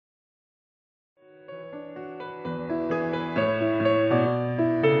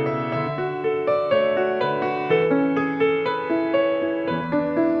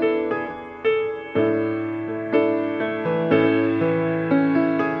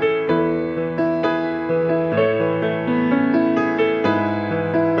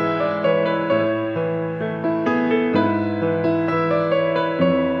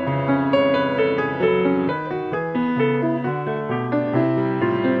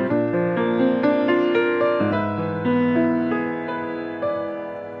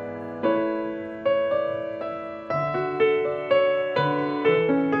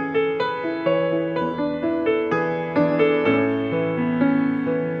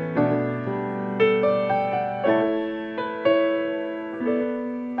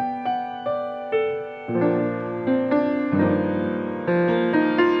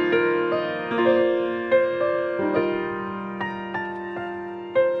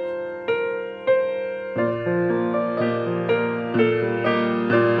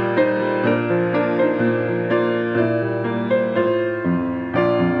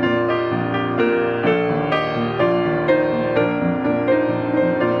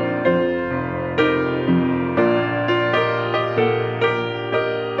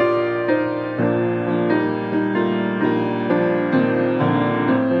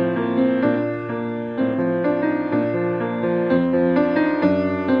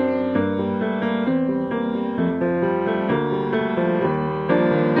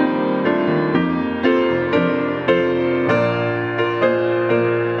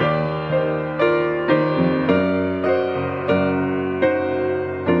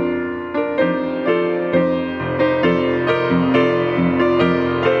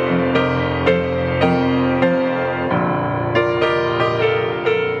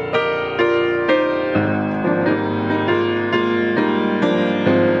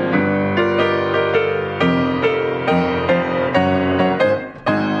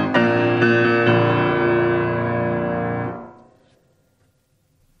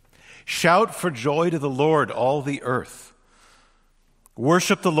Shout for joy to the Lord, all the earth.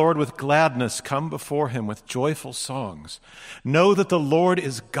 Worship the Lord with gladness. Come before him with joyful songs. Know that the Lord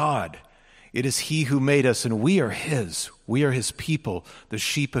is God. It is he who made us, and we are his. We are his people, the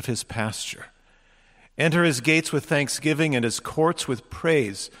sheep of his pasture. Enter his gates with thanksgiving and his courts with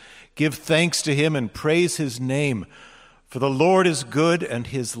praise. Give thanks to him and praise his name. For the Lord is good, and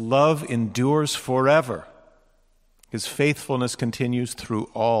his love endures forever. His faithfulness continues through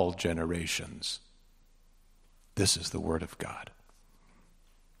all generations. This is the word of God.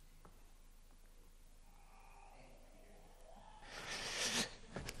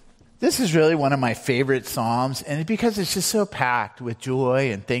 This is really one of my favorite Psalms, and because it's just so packed with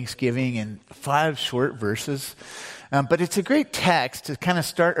joy and thanksgiving and 5 short verses. But it's a great text to kind of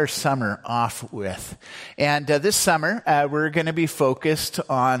start our summer off with. And this summer, we're going to be focused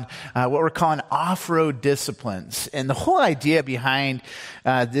on what we're calling off-road disciplines. And the whole idea behind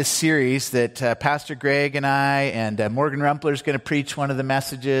this series that Pastor Greg and I and Morgan Rumpler is going to preach one of the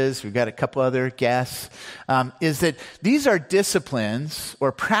messages, we've got a couple other guests, is that these are disciplines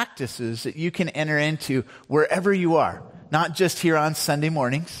or practices that you can enter into wherever you are, not just here on Sunday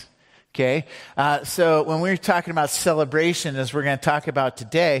mornings. Okay, so when we're talking about celebration, as we're going to talk about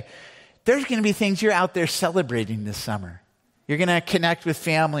today, there's going to be things you're out there celebrating this summer. You're going to connect with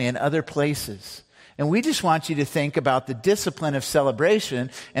family in other places. And we just want you to think about the discipline of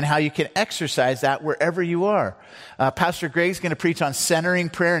celebration and how you can exercise that wherever you are. Pastor Greg's going to preach on centering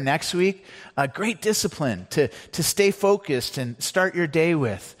prayer next week. A great discipline to stay focused and start your day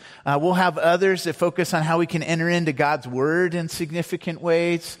with. We'll have others that focus on how we can enter into God's word in significant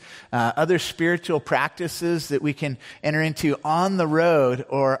ways. Other spiritual practices that we can enter into on the road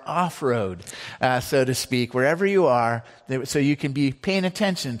or off-road, so to speak, wherever you are, so you can be paying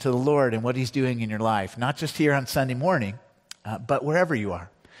attention to the Lord and what he's doing in your life, not just here on Sunday morning, but wherever you are.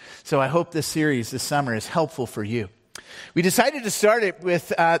 So I hope this series this summer is helpful for you. We decided to start it with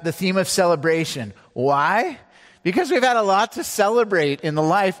the theme of celebration. Why? Because we've had a lot to celebrate in the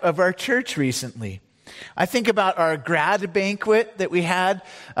life of our church recently. I think about our grad banquet that we had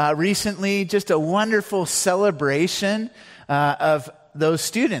recently, just a wonderful celebration of those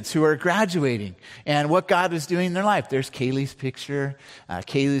students who are graduating and what God is doing in their life. There's Kaylee's picture.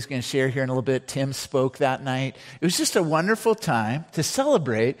 Kaylee's going to share here in a little bit. Tim spoke that night. It was just a wonderful time to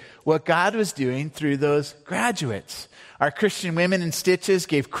celebrate what God was doing through those graduates. Our Christian Women in Stitches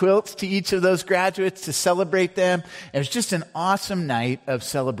gave quilts to each of those graduates to celebrate them. It was just an awesome night of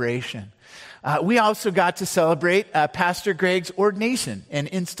celebration. We also got to celebrate Pastor Greg's ordination and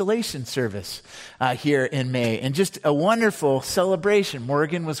installation service here in May. And just a wonderful celebration.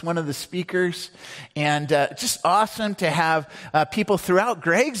 Morgan was one of the speakers. And just awesome to have people throughout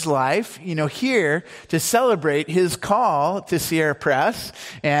Greg's life, here to celebrate his call to Sierra Press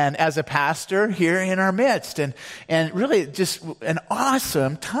and as a pastor here in our midst. And really just an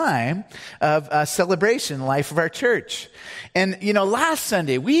awesome time of celebration in the life of our church. And, last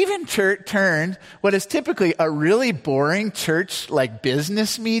Sunday, we even turned what is typically a really boring church like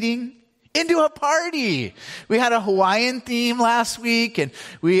business meeting into a party. We had a Hawaiian theme last week, and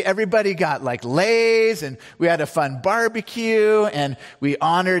everybody got like leis, and we had a fun barbecue, and we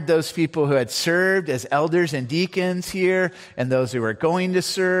honored those people who had served as elders and deacons here, and those who were going to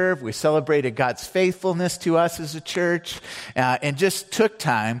serve. We celebrated God's faithfulness to us as a church, and just took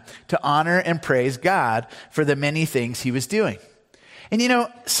time to honor and praise God for the many things he was doing. And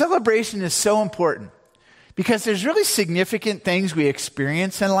celebration is so important. Because there's really significant things we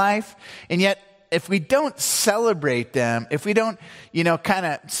experience in life, and yet if we don't celebrate them, if we don't, kind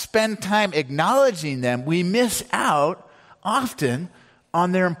of spend time acknowledging them, we miss out often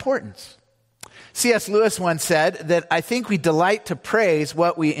on their importance. C.S. Lewis once said that I think we delight to praise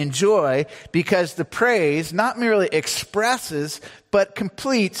what we enjoy because the praise not merely expresses but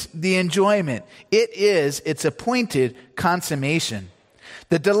completes the enjoyment. It is its appointed consummation.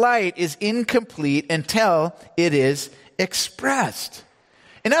 The delight is incomplete until it is expressed.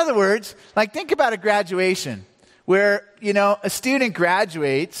 In other words, think about a graduation where, a student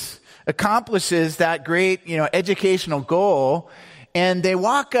graduates, accomplishes that great, educational goal, and they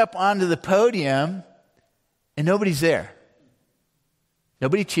walk up onto the podium and nobody's there.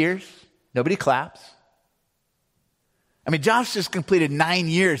 Nobody cheers. Nobody claps. Josh just completed 9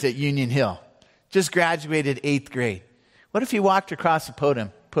 years at Union Hill. Just graduated 8th grade. What if he walked across the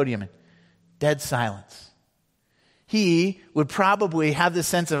podium and dead silence? He would probably have the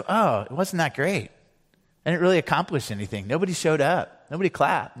sense of, it wasn't that great. I didn't really accomplish anything. Nobody showed up. Nobody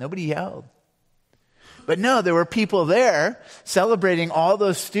clapped. Nobody yelled. But no, there were people there celebrating all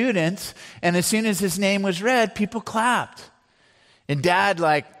those students, and as soon as his name was read, people clapped. And Dad,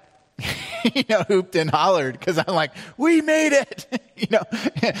 hooped and hollered because I'm like, we made it,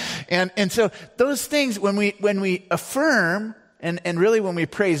 and so those things, when we affirm and really when we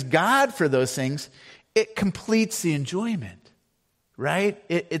praise God for those things, it completes the enjoyment, right?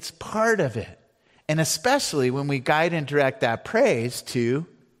 It's part of it. And especially when we guide and direct that praise to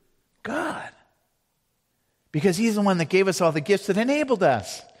God. Because he's the one that gave us all the gifts that enabled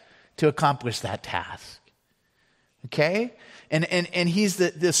us to accomplish that task. Okay? And he's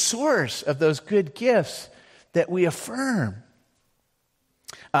the source of those good gifts that we affirm.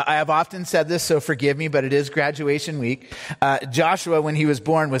 I have often said this, so forgive me, but it is graduation week. Joshua, when he was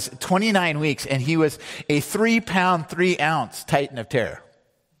born, was 29 weeks, and he was a 3-pound, 3-ounce Titan of terror.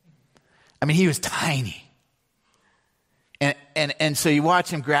 I mean, he was tiny. And so you watch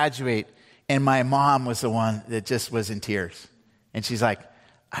him graduate, and my mom was the one that just was in tears. And she's like,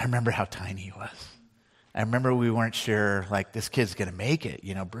 I remember how tiny he was. I remember we weren't sure, like, this kid's going to make it,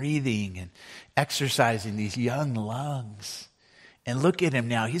 breathing and exercising these young lungs. And look at him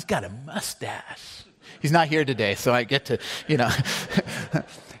now. He's got a mustache. He's not here today, so I get to,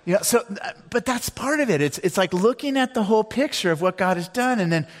 but that's part of it. It's like looking at the whole picture of what God has done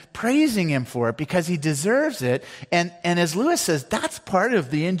and then praising him for it because he deserves it. And as Lewis says, that's part of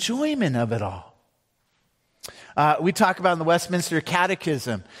the enjoyment of it all. We talk about in the Westminster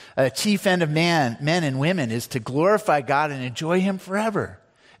Catechism, chief end of men and women is to glorify God and enjoy him forever.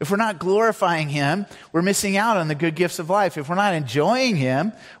 If we're not glorifying him, we're missing out on the good gifts of life. If we're not enjoying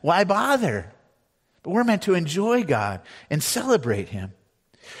him, why bother? But we're meant to enjoy God and celebrate him.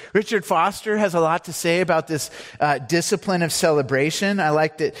 Richard Foster has a lot to say about this discipline of celebration. I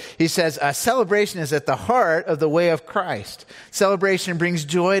like that. He says, celebration is at the heart of the way of Christ. Celebration brings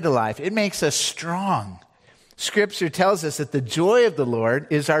joy to life. It makes us strong. Scripture tells us that the joy of the Lord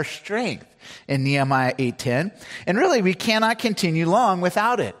is our strength in Nehemiah 8:10. And really, we cannot continue long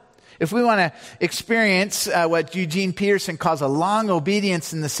without it. If we want to experience what Eugene Peterson calls a long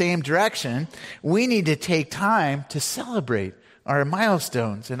obedience in the same direction, we need to take time to celebrate our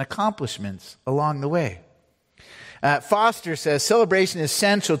milestones and accomplishments along the way. Foster says, celebration is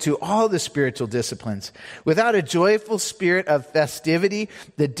essential to all the spiritual disciplines. Without a joyful spirit of festivity,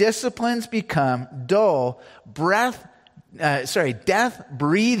 the disciplines become dull,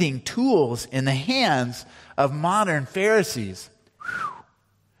 death-breathing tools in the hands of modern Pharisees.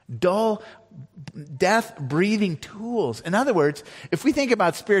 Dull, death-breathing tools. In other words, if we think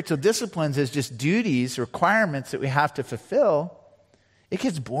about spiritual disciplines as just duties, requirements that we have to fulfill, it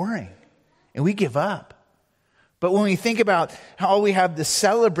gets boring and we give up. But when we think about how we have to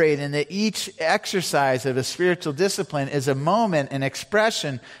celebrate and that each exercise of a spiritual discipline is a moment, an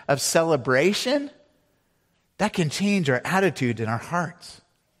expression of celebration, that can change our attitude and our hearts.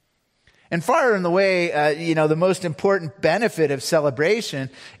 And far and away, the most important benefit of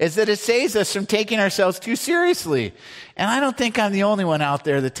celebration is that it saves us from taking ourselves too seriously. And I don't think I'm the only one out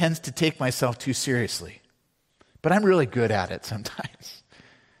there that tends to take myself too seriously. But I'm really good at it sometimes.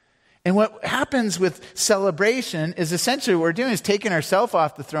 And what happens with celebration is essentially what we're doing is taking ourselves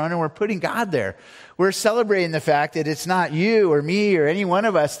off the throne and we're putting God there. We're celebrating the fact that it's not you or me or any one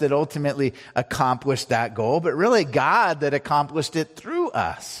of us that ultimately accomplished that goal, but really God that accomplished it through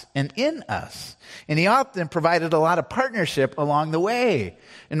us and in us. And he often provided a lot of partnership along the way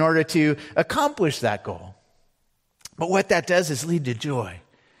in order to accomplish that goal. But what that does is lead to joy.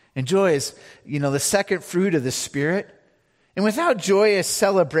 And joy is, the second fruit of the Spirit. And without joyous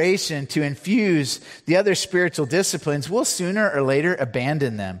celebration to infuse the other spiritual disciplines, we'll sooner or later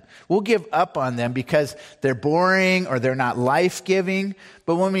abandon them. We'll give up on them because they're boring or they're not life-giving.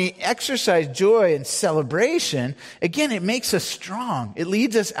 But when we exercise joy and celebration, again, it makes us strong. It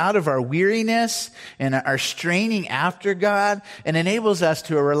leads us out of our weariness and our straining after God and enables us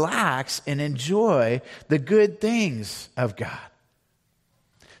to relax and enjoy the good things of God.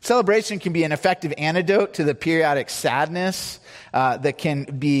 Celebration can be an effective antidote to the periodic sadness that can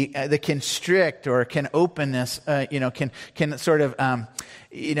constrict or can openness, can sort of,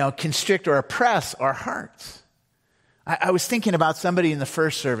 constrict or oppress our hearts. I was thinking about somebody in the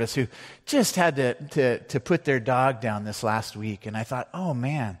first service who just had to put their dog down this last week, and I thought, oh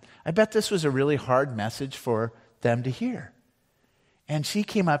man, I bet this was a really hard message for them to hear. And she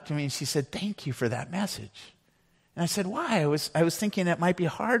came up to me and she said, "Thank you for that message." And I said, "Why?" I was thinking it might be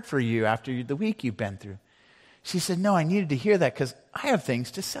hard for you after the week you've been through. She said, "No, I needed to hear that because I have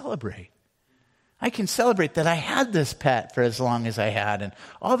things to celebrate. I can celebrate that I had this pet for as long as I had and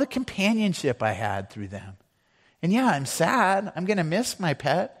all the companionship I had through them. And yeah, I'm sad. I'm going to miss my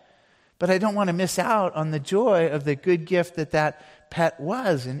pet, but I don't want to miss out on the joy of the good gift that pet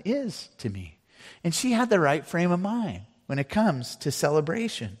was and is to me." And she had the right frame of mind when it comes to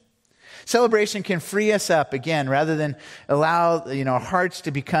celebration. Celebration can free us up again rather than allow, our hearts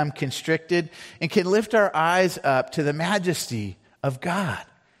to become constricted, and can lift our eyes up to the majesty of God.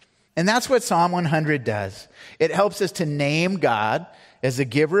 And that's what Psalm 100 does. It helps us to name God as the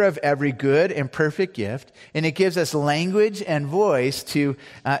giver of every good and perfect gift, and it gives us language and voice to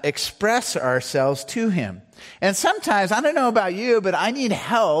express ourselves to him. And sometimes, I don't know about you, but I need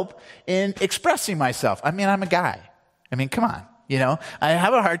help in expressing myself. I'm a guy. Come on. I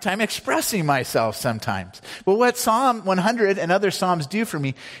have a hard time expressing myself sometimes. But what Psalm 100 and other Psalms do for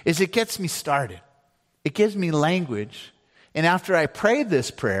me is it gets me started. It gives me language. And after I pray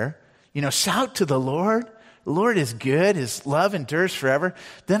this prayer, shout to the Lord. The Lord is good. His love endures forever.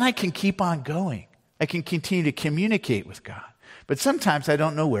 Then I can keep on going. I can continue to communicate with God. But sometimes I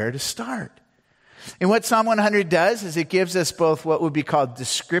don't know where to start. And what Psalm 100 does is it gives us both what would be called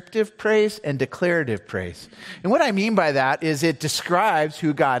descriptive praise and declarative praise. And what I mean by that is it describes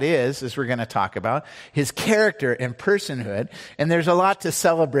who God is, as we're going to talk about, his character and personhood. And there's a lot to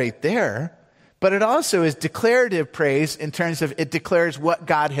celebrate there. But it also is declarative praise in terms of it declares what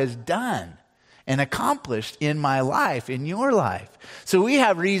God has done and accomplished in my life, in your life. So we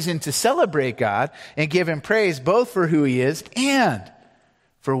have reason to celebrate God and give him praise both for who he is and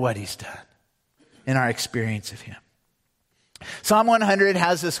for what he's done in our experience of him. Psalm 100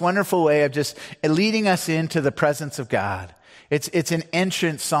 has this wonderful way of just leading us into the presence of God. It's an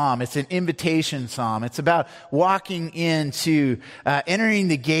entrance psalm. It's an invitation psalm. It's about walking into, entering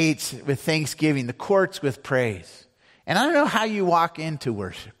the gates with thanksgiving, the courts with praise. And I don't know how you walk into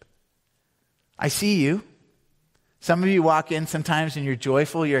worship. I see you. Some of you walk in sometimes and you're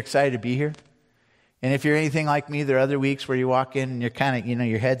joyful, you're excited to be here. And if you're anything like me, there are other weeks where you walk in and you're kind of,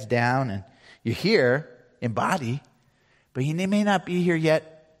 your head's down and you're here in body, but you may not be here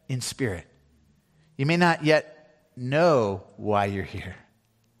yet in spirit. You may not yet know why you're here.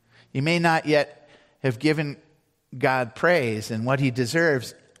 You may not yet have given God praise and what he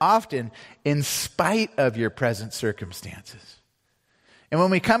deserves, often in spite of your present circumstances. And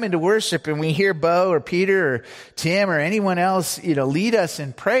when we come into worship and we hear Bo or Peter or Tim or anyone else, lead us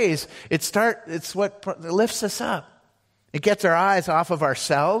in praise, it's what lifts us up. It gets our eyes off of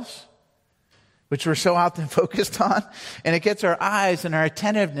ourselves, which we're so often focused on, and it gets our eyes and our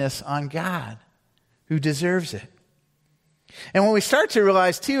attentiveness on God, who deserves it. And when we start to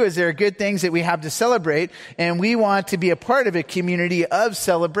realize, too, is there are good things that we have to celebrate, and we want to be a part of a community of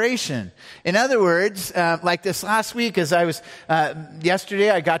celebration. In other words, like this last week, as I was, yesterday,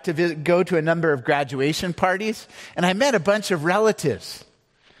 I got to go to a number of graduation parties, and I met a bunch of relatives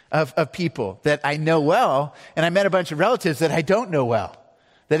of people that I know well, and I met a bunch of relatives that I don't know well,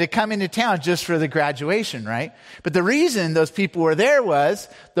 that had come into town just for the graduation, right? But the reason those people were there was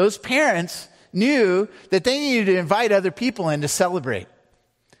those parents knew that they needed to invite other people in to celebrate.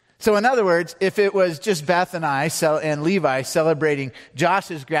 So in other words, if it was just Beth and I and Levi celebrating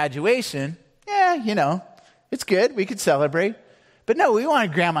Josh's graduation, it's good. We could celebrate. But no, we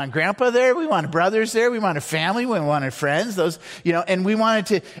wanted grandma and grandpa there. We wanted brothers there. We wanted family. We wanted friends. And we wanted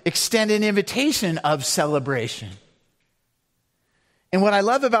to extend an invitation of celebration. And what I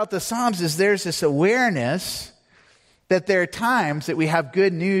love about the Psalms is there's this awareness that there are times that we have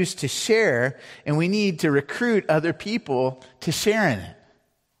good news to share and we need to recruit other people to share in it.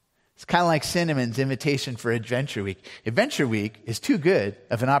 It's kind of like Cinnamon's invitation for Adventure Week. Adventure Week is too good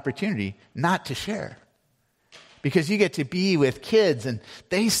of an opportunity not to share, because you get to be with kids and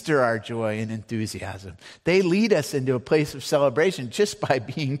they stir our joy and enthusiasm. They lead us into a place of celebration just by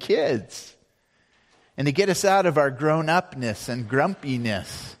being kids, and to get us out of our grown-upness and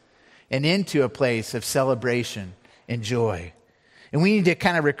grumpiness and into a place of celebration and joy. And we need to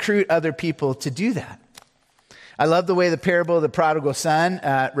kind of recruit other people to do that. I love the way the parable of the prodigal son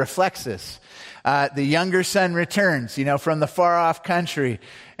reflects this. The younger son returns, from the far off country.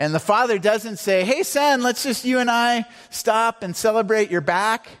 And the father doesn't say, "Hey son, let's just you and I stop and celebrate your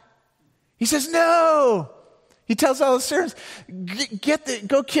back." He says, "No." He tells all the servants,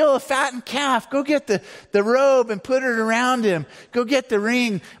 go kill a fattened calf. Go get the robe and put it around him. Go get the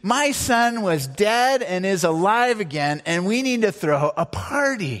ring. My son was dead and is alive again, and we need to throw a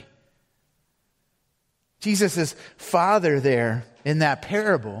party. Jesus' father there in that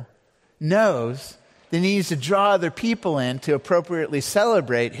parable knows that he needs to draw other people in to appropriately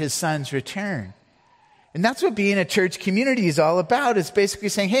celebrate his son's return. And that's what being a church community is all about. It's basically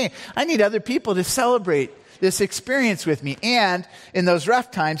saying, hey, I need other people to celebrate this experience with me. And in those rough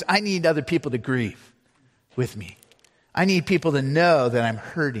times, I need other people to grieve with me. I need people to know that I'm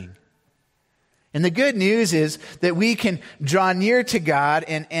hurting. And the good news is that we can draw near to God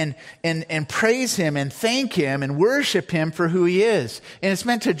and praise him and thank him and worship him for who he is. And it's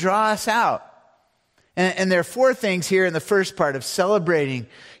meant to draw us out. And there are four things here in the first part of celebrating,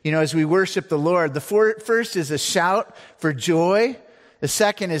 as we worship the Lord. The first is a shout for joy. The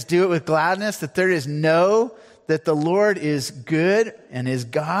second is do it with gladness. The third is know that the Lord is good and is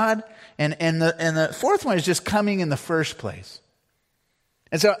God. And the fourth one is just coming in the first place.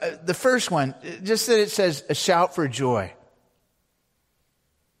 And so the first one, just that it says a shout for joy.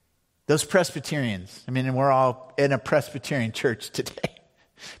 Those Presbyterians, and we're all in a Presbyterian church today.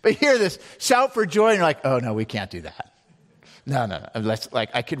 But hear this, shout for joy, and you're like, oh no, we can't do that. No.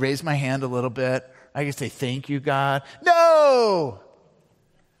 I could raise my hand a little bit. I could say, thank you, God. No!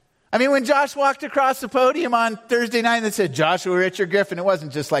 When Josh walked across the podium on Thursday night that said, Joshua Richard Griffin, it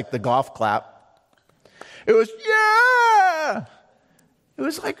wasn't just like the golf clap. It was, yeah! It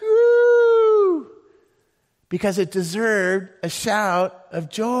was like, woo! Because it deserved a shout of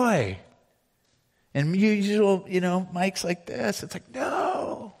joy. And usual, Mike's like this. It's like,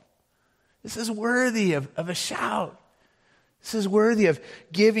 no. This is worthy of a shout. This is worthy of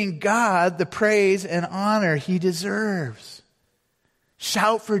giving God the praise and honor he deserves.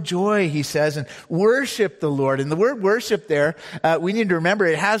 Shout for joy, he says, and worship the Lord. And the word worship there, we need to remember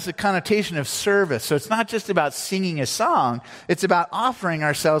it has the connotation of service. So it's not just about singing a song. It's about offering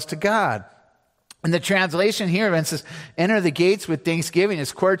ourselves to God. And the translation here, when it says, enter the gates with thanksgiving,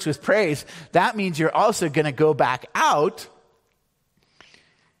 his courts with praise, that means you're also going to go back out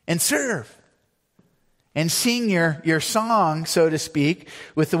and serve. And sing your song, so to speak,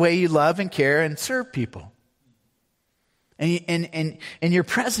 with the way you love and care and serve people. And you're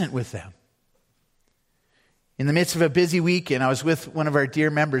present with them. In the midst of a busy weekend, I was with one of our dear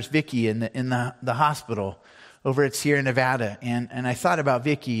members, Vicky, in the hospital over at Sierra Nevada. And I thought about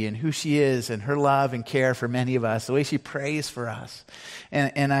Vicky and who she is and her love and care for many of us, the way she prays for us.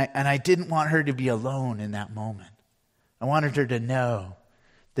 And I didn't want her to be alone in that moment. I wanted her to know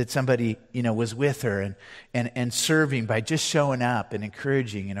that somebody, was with her and serving by just showing up and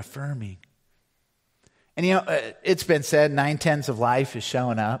encouraging and affirming. And, it's been said 9/10 of life is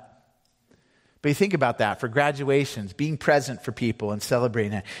showing up. But you think about that for graduations, being present for people and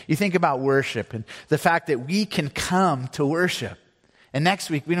celebrating it. You think about worship and the fact that we can come to worship. And next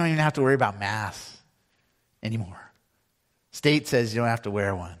week, we don't even have to worry about Mass anymore. State says you don't have to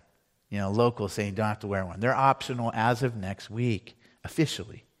wear one. Local saying you don't have to wear one. They're optional as of next week,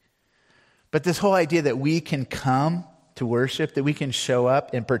 officially. But this whole idea that we can come to worship, that we can show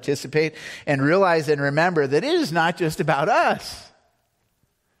up and participate and realize and remember that it is not just about us.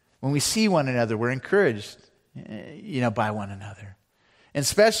 When we see one another, we're encouraged, by one another. And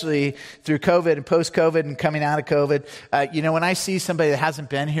especially through COVID and post-COVID and coming out of COVID, when I see somebody that hasn't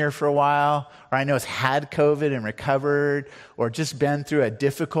been here for a while, or I know has had COVID and recovered, or just been through a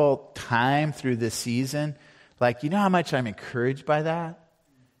difficult time through this season, how much I'm encouraged by that?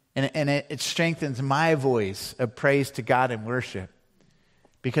 And it strengthens my voice of praise to God and worship.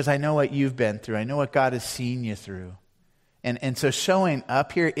 Because I know what you've been through. I know what God has seen you through. And so showing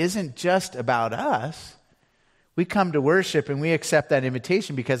up here isn't just about us. We come to worship and we accept that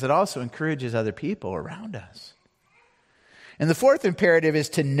invitation because it also encourages other people around us. And the fourth imperative is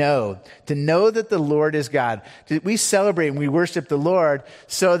to know that the Lord is God. We celebrate and we worship the Lord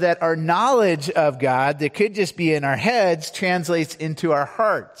so that our knowledge of God that could just be in our heads translates into our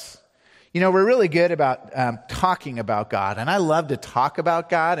hearts. We're really good about talking about God, and I love to talk about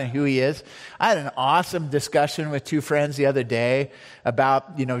God and who he is. I had an awesome discussion with two friends the other day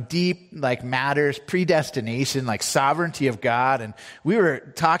about, deep matters, predestination, sovereignty of God, and we were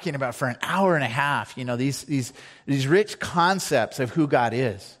talking about for an hour and a half, these rich concepts of who God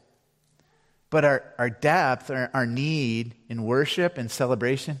is. But our depth, our need in worship and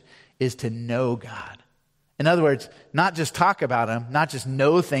celebration is to know God. In other words, not just talk about him, not just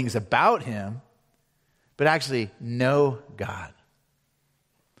know things about him, but actually know God.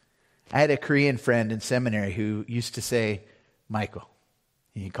 I had a Korean friend in seminary who used to say, Michael.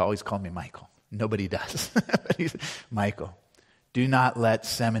 He always called me Michael. Nobody does. But he said, Michael, do not let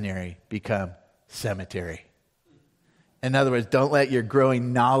seminary become cemetery. In other words, don't let your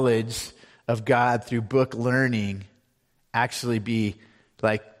growing knowledge of God through book learning actually be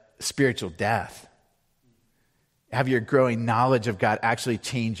like spiritual death. Have your growing knowledge of God actually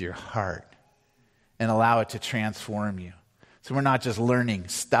change your heart and allow it to transform you. So we're not just learning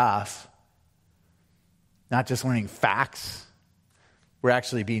stuff, not just learning facts. We're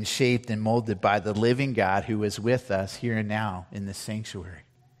actually being shaped and molded by the living God who is with us here and now in this sanctuary.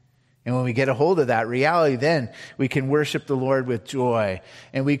 And when we get a hold of that reality, then we can worship the Lord with joy.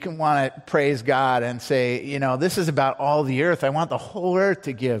 And we can want to praise God and say, this is about all the earth. I want the whole earth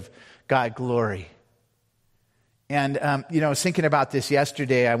to give God glory. And, I was thinking about this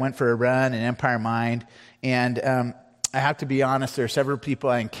yesterday. I went for a run in Empire Mind. And I have to be honest, there are several people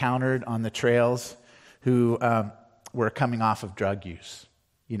I encountered on the trails who were coming off of drug use,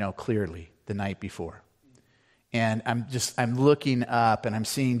 clearly the night before. And I'm looking up and I'm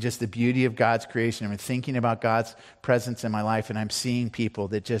seeing just the beauty of God's creation. I'm thinking about God's presence in my life, and I'm seeing people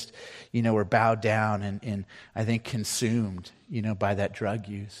that just, were bowed down and I think consumed, by that drug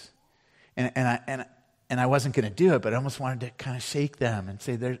use. And I wasn't going to do it, but I almost wanted to kind of shake them and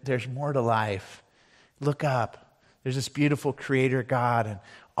say, there's more to life. Look up. There's this beautiful creator God, and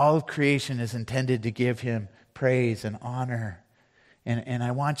all of creation is intended to give him praise and honor. And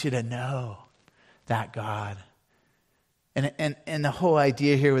I want you to know that God. And the whole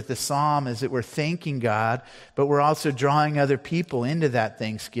idea here with the psalm is that we're thanking God, but we're also drawing other people into that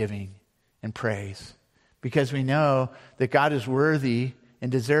thanksgiving and praise, because we know that God is worthy and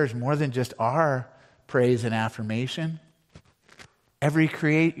deserves more than just our praise and affirmation. Every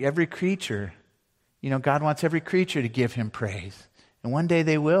creature, God wants every creature to give him praise, and one day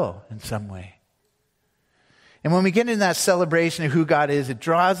they will in some way. And when we get into that celebration of who God is, it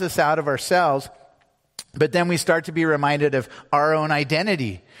draws us out of ourselves. But then we start to be reminded of our own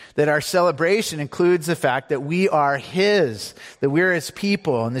identity, that our celebration includes the fact that we are his, that we're his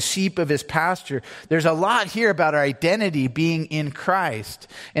people and the sheep of his pasture. There's a lot here about our identity being in Christ,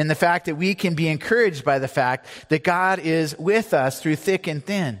 and the fact that we can be encouraged by the fact that God is with us through thick and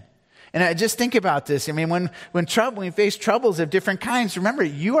thin. And I just think about this. I mean, when we face troubles of different kinds, remember,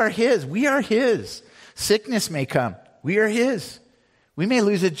 you are his. We are his. Sickness may come. We are his. We may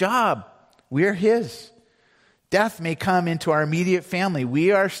lose a job. We are his. Death may come into our immediate family.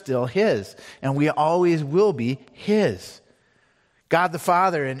 We are still his, and we always will be his. God the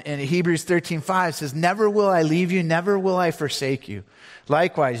Father in Hebrews 13:5 says, never will I leave you, never will I forsake you.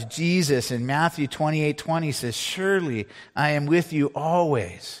 Likewise, Jesus in Matthew 28:20 says, surely I am with you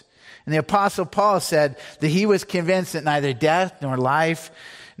always. And the Apostle Paul said that he was convinced that neither death nor life,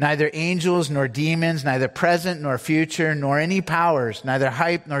 neither angels nor demons, neither present nor future, nor any powers, neither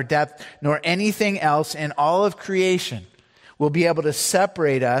height nor depth, nor anything else in all of creation will be able to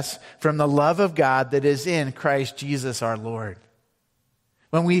separate us from the love of God that is in Christ Jesus our Lord.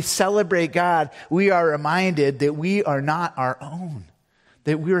 When we celebrate God, we are reminded that we are not our own,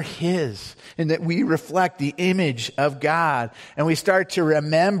 that we're his, and that we reflect the image of God. And we start to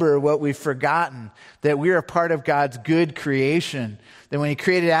remember what we've forgotten, that we are part of God's good creation. That when he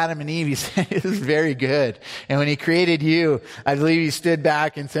created Adam and Eve, he said, this is very good. And when he created you, I believe he stood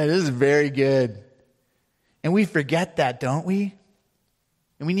back and said, this is very good. And we forget that, don't we?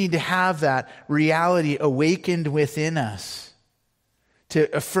 And we need to have that reality awakened within us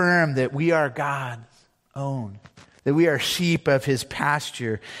to affirm that we are God's own, that we are sheep of his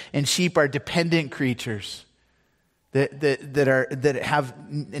pasture, and sheep are dependent creatures that have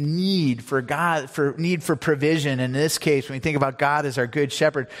a need for God, need for provision. In this case, when we think about God as our good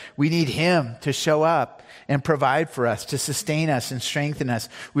shepherd, we need him to show up and provide for us, to sustain us and strengthen us.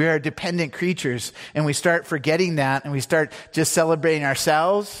 We are dependent creatures, and we start forgetting that, and we start just celebrating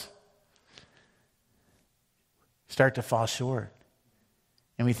ourselves, start to fall short.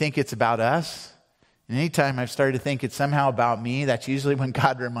 And we think it's about us. And anytime I've started to think it's somehow about me, that's usually when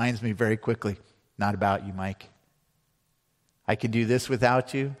God reminds me very quickly, not about you, Mike. I can do this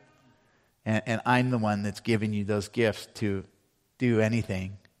without you, and I'm the one that's given you those gifts to do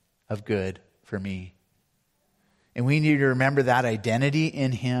anything of good for me. And we need to remember that identity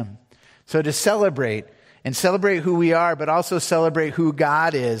in him. So to celebrate who we are, but also celebrate who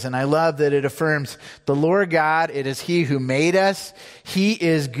God is. And I love that it affirms the Lord God, it is he who made us. He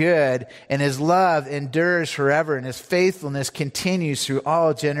is good, and his love endures forever, and his faithfulness continues through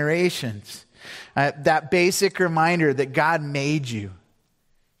all generations. That basic reminder that God made you.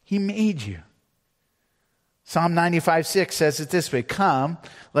 He made you. Psalm 95:6 says it this way, come,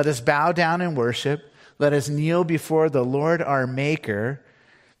 let us bow down and worship. Let us kneel before the Lord our Maker,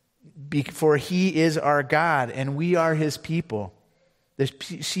 for he is our God, and we are his people, the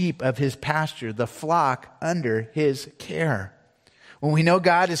sheep of his pasture, the flock under his care. When we know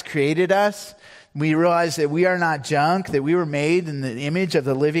God has created us, we realize that we are not junk, that we were made in the image of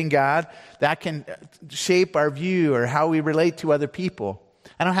the living God. That can shape our view or how we relate to other people.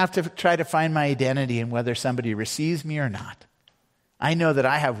 I don't have to try to find my identity in whether somebody receives me or not. I know that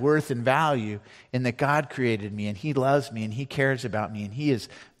I have worth and value in that God created me, and he loves me, and he cares about me, and he is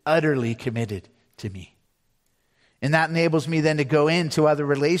utterly committed to me. And that enables me then to go into other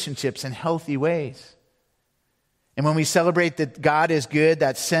relationships in healthy ways. And when we celebrate that God is good,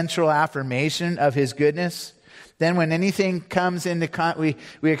 that central affirmation of his goodness, then when anything comes into,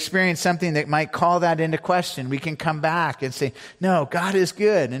 we experience something that might call that into question, we can come back and say, no, God is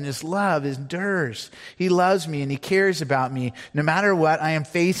good and his love endures. He loves me and he cares about me no matter what I am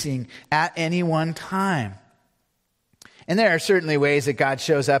facing at any one time. And there are certainly ways that God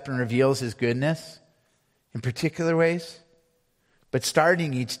shows up and reveals his goodness in particular ways. But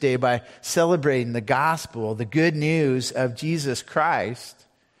starting each day by celebrating the gospel, the good news of Jesus Christ,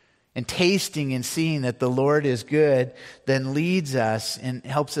 and tasting and seeing that the Lord is good, then leads us and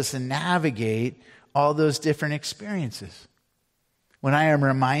helps us to navigate all those different experiences. When I am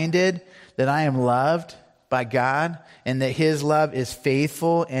reminded that I am loved by God and that his love is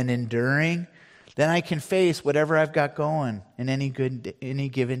faithful and enduring, then I can face whatever I've got going in any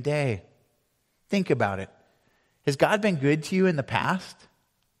given day. Think about it. Has God been good to you in the past?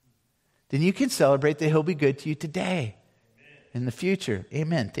 Then you can celebrate that he'll be good to you today, in the future.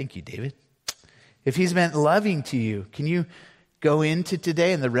 Amen. Thank you, David. If he's been loving to you, can you go into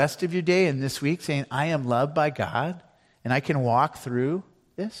today and the rest of your day and this week saying, I am loved by God and I can walk through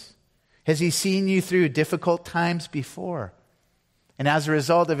this? Has he seen you through difficult times before? And as a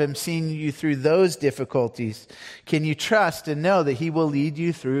result of him seeing you through those difficulties, can you trust and know that he will lead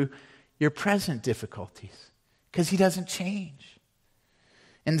you through your present difficulties? Because he doesn't change.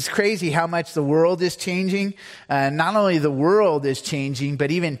 And it's crazy how much the world is changing. Not only the world is changing,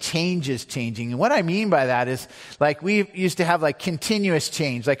 but even change is changing. And what I mean by that is, like, we used to have like continuous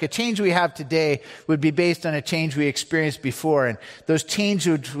change. Like a change we have today would be based on a change we experienced before. And those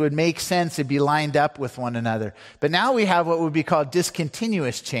changes would make sense and be lined up with one another. But now we have what would be called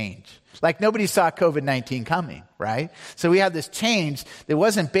discontinuous change. Like nobody saw COVID-19 coming, right? So we have this change that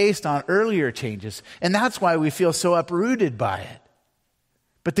wasn't based on earlier changes. And that's why we feel so uprooted by it.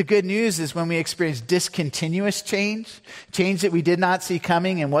 But the good news is when we experience discontinuous change that we did not see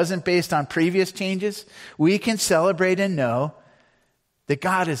coming and wasn't based on previous changes, we can celebrate and know that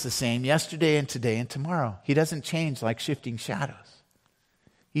God is the same yesterday and today and tomorrow. He doesn't change like shifting shadows.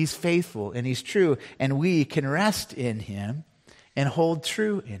 He's faithful and he's true, and we can rest in him and hold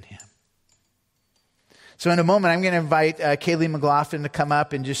true in him. So in a moment, I'm going to invite Kaylee McLaughlin to come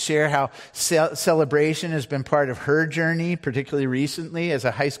up and just share how celebration has been part of her journey, particularly recently as a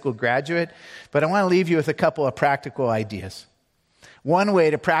high school graduate. But I want to leave you with a couple of practical ideas. One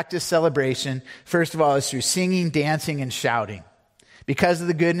way to practice celebration, first of all, is through singing, dancing, and shouting. Because of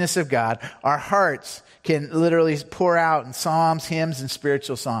the goodness of God, our hearts can literally pour out in psalms, hymns, and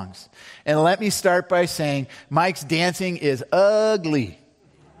spiritual songs. And let me start by saying, Mike's dancing is ugly.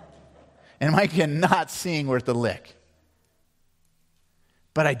 And Mike cannot sing worth a lick.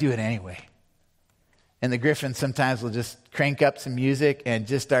 But I do it anyway. And the Griffins sometimes will just crank up some music and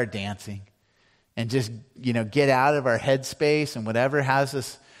just start dancing. And just, get out of our headspace and whatever has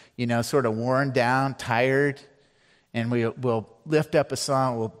us, sort of worn down, tired. And we'll lift up a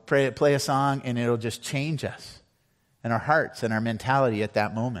song, we'll play a song, and it'll just change us and our hearts and our mentality at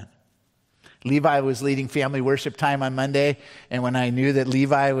that moment. Levi was leading family worship time on Monday, and when I knew that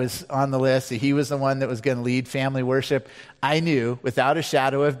Levi was on the list, that he was the one that was going to lead family worship, I knew without a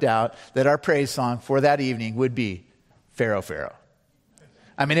shadow of doubt that our praise song for that evening would be Pharaoh, Pharaoh.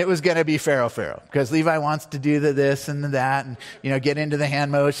 I mean, it was going to be Pharaoh, Pharaoh, because Levi wants to do the this and the that and, get into the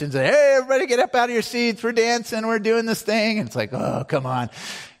hand motions and, hey, everybody get up out of your seats. We're dancing. We're doing this thing. And it's like, oh, come on.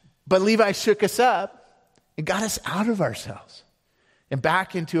 But Levi shook us up and got us out of ourselves and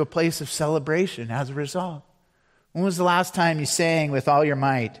back into a place of celebration as a result. When was the last time you sang with all your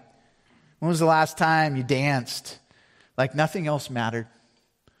might? When was the last time you danced like nothing else mattered?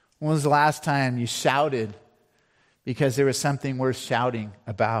 When was the last time you shouted because there was something worth shouting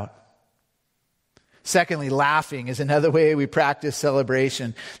about? Secondly, laughing is another way we practice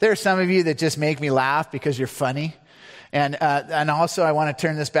celebration. There are some of you that just make me laugh because you're funny. And also I want to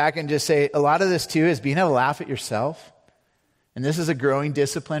turn this back and just say a lot of this too is being able to laugh at yourself. And this is a growing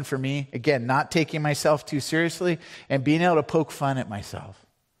discipline for me. Again, not taking myself too seriously and being able to poke fun at myself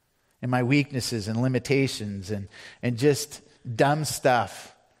and my weaknesses and limitations and just dumb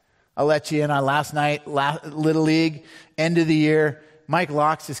stuff. I'll let you in on last night, Little League, end of the year. Mike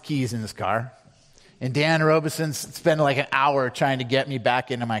locks his keys in his car. And Dan Robeson spent like an hour trying to get me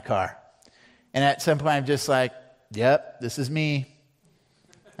back into my car. And at some point I'm just like, yep, this is me.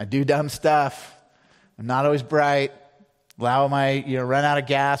 I do dumb stuff. I'm not always bright. Allow my, run out of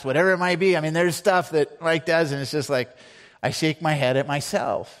gas, whatever it might be. I mean, there's stuff that Mike does, and it's just like, I shake my head at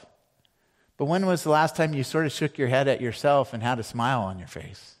myself. But when was the last time you sort of shook your head at yourself and had a smile on your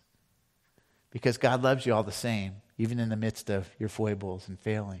face? Because God loves you all the same, even in the midst of your foibles and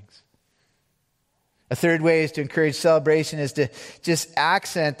failings. A third way is to encourage celebration is to just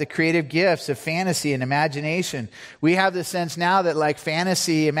accent the creative gifts of fantasy and imagination. We have the sense now that like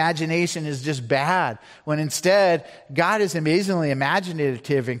fantasy, imagination is just bad, when instead God is amazingly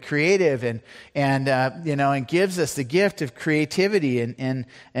imaginative and creative and gives us the gift of creativity and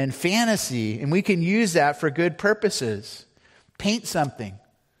fantasy. And we can use that for good purposes. Paint something,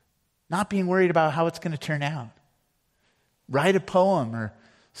 not being worried about how it's going to turn out. Write a poem or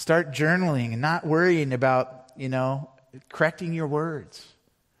start journaling and not worrying about, correcting your words.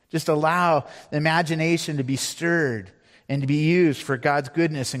 Just allow the imagination to be stirred and to be used for God's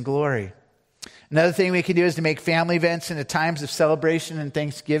goodness and glory. Another thing we can do is to make family events into times of celebration and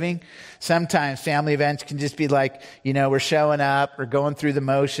thanksgiving. Sometimes family events can just be like, we're showing up, we're going through the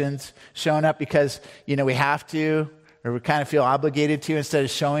motions, showing up because, we have to, or we kind of feel obligated to, instead of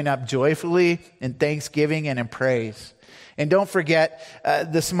showing up joyfully in thanksgiving and in praise. And don't forget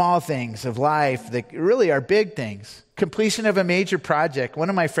the small things of life that really are big things. Completion of a major project. One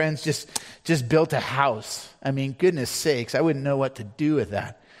of my friends just built a house. I mean, goodness sakes, I wouldn't know what to do with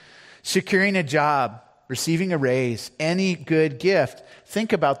that. Securing a job, receiving a raise, any good gift.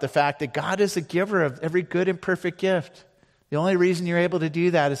 Think about the fact that God is the giver of every good and perfect gift. The only reason you're able to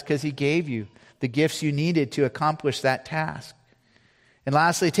do that is because He gave you the gifts you needed to accomplish that task. And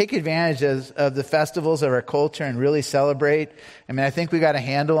lastly, take advantage of the festivals of our culture and really celebrate. I mean, I think we got a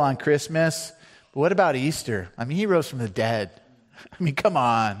handle on Christmas, but what about Easter? I mean, He rose from the dead. I mean, come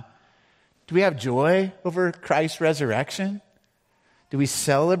on. Do we have joy over Christ's resurrection? Do we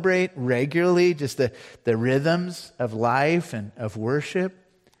celebrate regularly just the rhythms of life and of worship?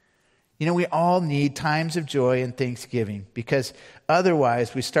 We all need times of joy and thanksgiving, because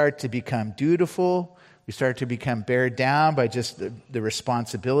otherwise we start to become dutiful. We start to become beared down by just the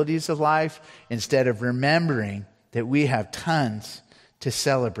responsibilities of life, instead of remembering that we have tons to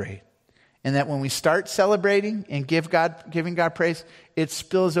celebrate. And that when we start celebrating and giving God praise, it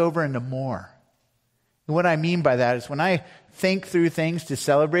spills over into more. And what I mean by that is when I think through things to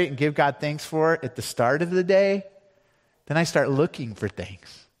celebrate and give God thanks for at the start of the day, then I start looking for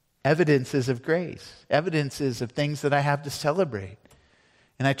things, evidences of grace, evidences of things that I have to celebrate.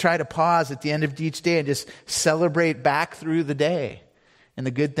 And I try to pause at the end of each day and just celebrate back through the day and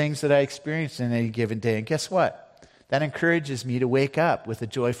the good things that I experienced in any given day. And guess what? That encourages me to wake up with a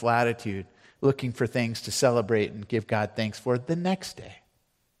joyful attitude, looking for things to celebrate and give God thanks for the next day.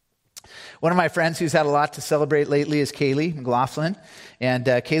 One of my friends who's had a lot to celebrate lately is Kaylee McLaughlin. And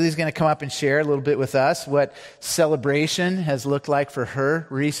Kaylee's going to come up and share a little bit with us what celebration has looked like for her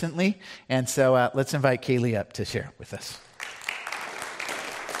recently. And so let's invite Kaylee up to share with us.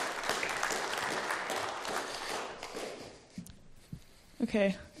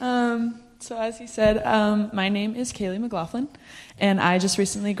 Okay, so as he said, my name is Kaylee McLaughlin, and I just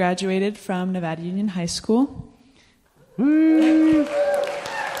recently graduated from Nevada Union High School.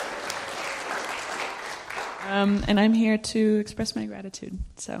 And I'm here to express my gratitude.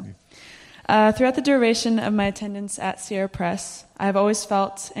 So, throughout the duration of my attendance at Sierra Pres, I have always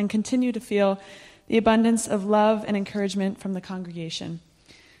felt and continue to feel the abundance of love and encouragement from the congregation.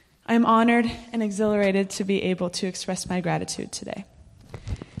 I am honored and exhilarated to be able to express my gratitude today.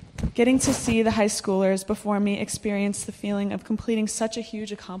 Getting to see the high schoolers before me experience the feeling of completing such a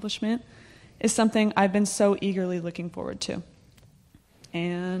huge accomplishment is something I've been so eagerly looking forward to.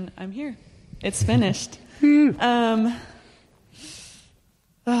 And I'm here. It's finished. And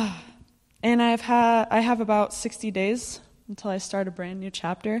I have about 60 days until I start a brand new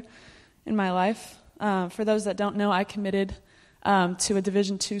chapter in my life. For those that don't know, I committed to a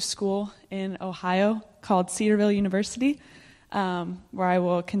Division II school in Ohio called Cedarville University, where I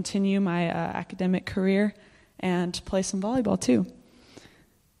will continue my academic career and play some volleyball too.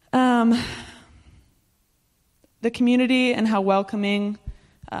 The community and how welcoming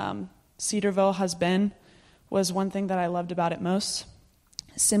Cedarville has been was one thing that I loved about it most.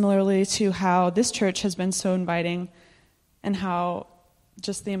 Similarly to how this church has been so inviting and how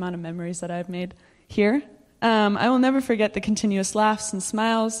just the amount of memories that I've made here. I will never forget the continuous laughs and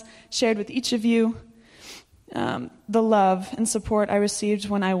smiles shared with each of you, the love and support I received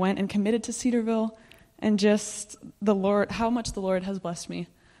when I went and committed to Cedarville, and just how much the Lord has blessed me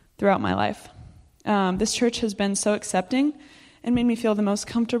throughout my life. This church has been so accepting and made me feel the most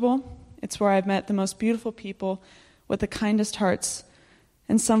comfortable. It's where I've met the most beautiful people with the kindest hearts,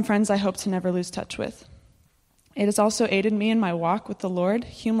 and some friends I hope to never lose touch with. It has also aided me in my walk with the Lord.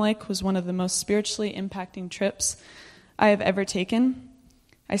 Hume Lake was one of the most spiritually impacting trips I have ever taken.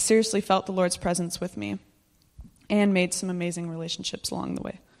 I seriously felt the Lord's presence with me and made some amazing relationships along the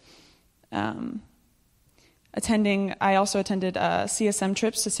way. I also attended CSM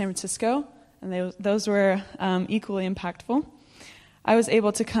trips to San Francisco, and those were equally impactful. I was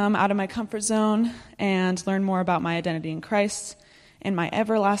able to come out of my comfort zone and learn more about my identity in Christ and my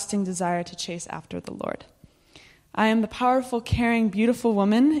everlasting desire to chase after the Lord. I am the powerful, caring, beautiful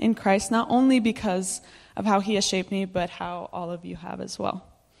woman in Christ, not only because of how he has shaped me, but how all of you have as well.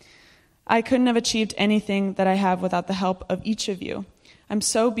 I couldn't have achieved anything that I have without the help of each of you. I'm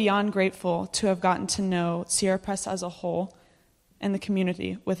so beyond grateful to have gotten to know Sierra Press as a whole and the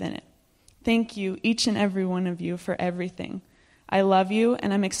community within it. Thank you, each and every one of you, for everything. I love you,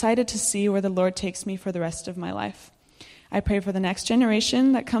 and I'm excited to see where the Lord takes me for the rest of my life. I pray for the next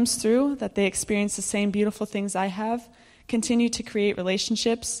generation that comes through, that they experience the same beautiful things I have, continue to create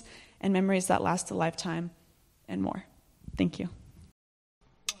relationships and memories that last a lifetime, and more. Thank you.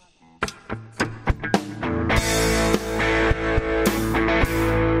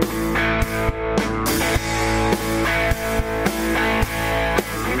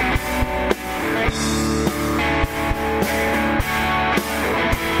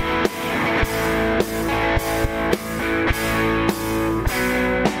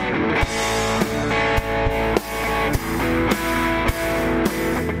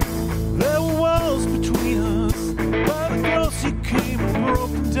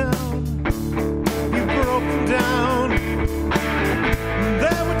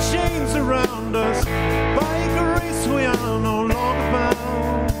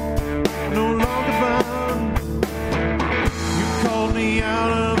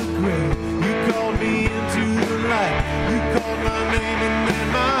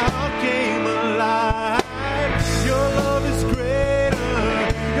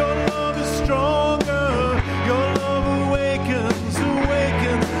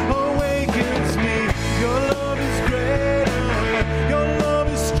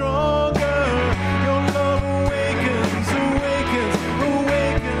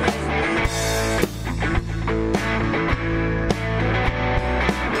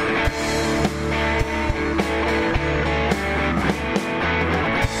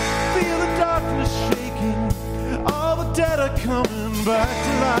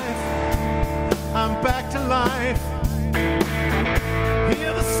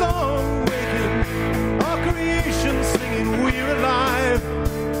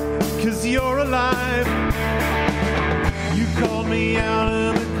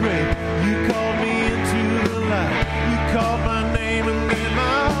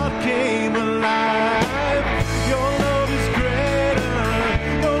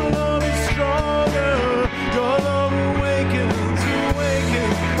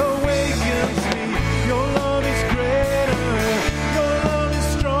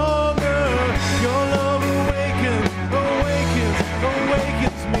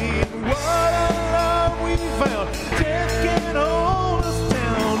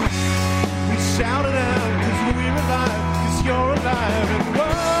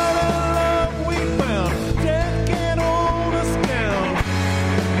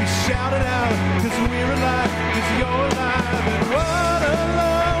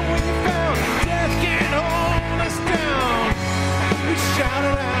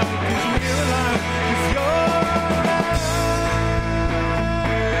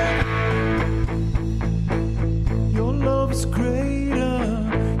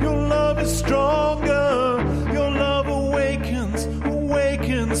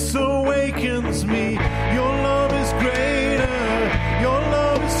 Awakens me.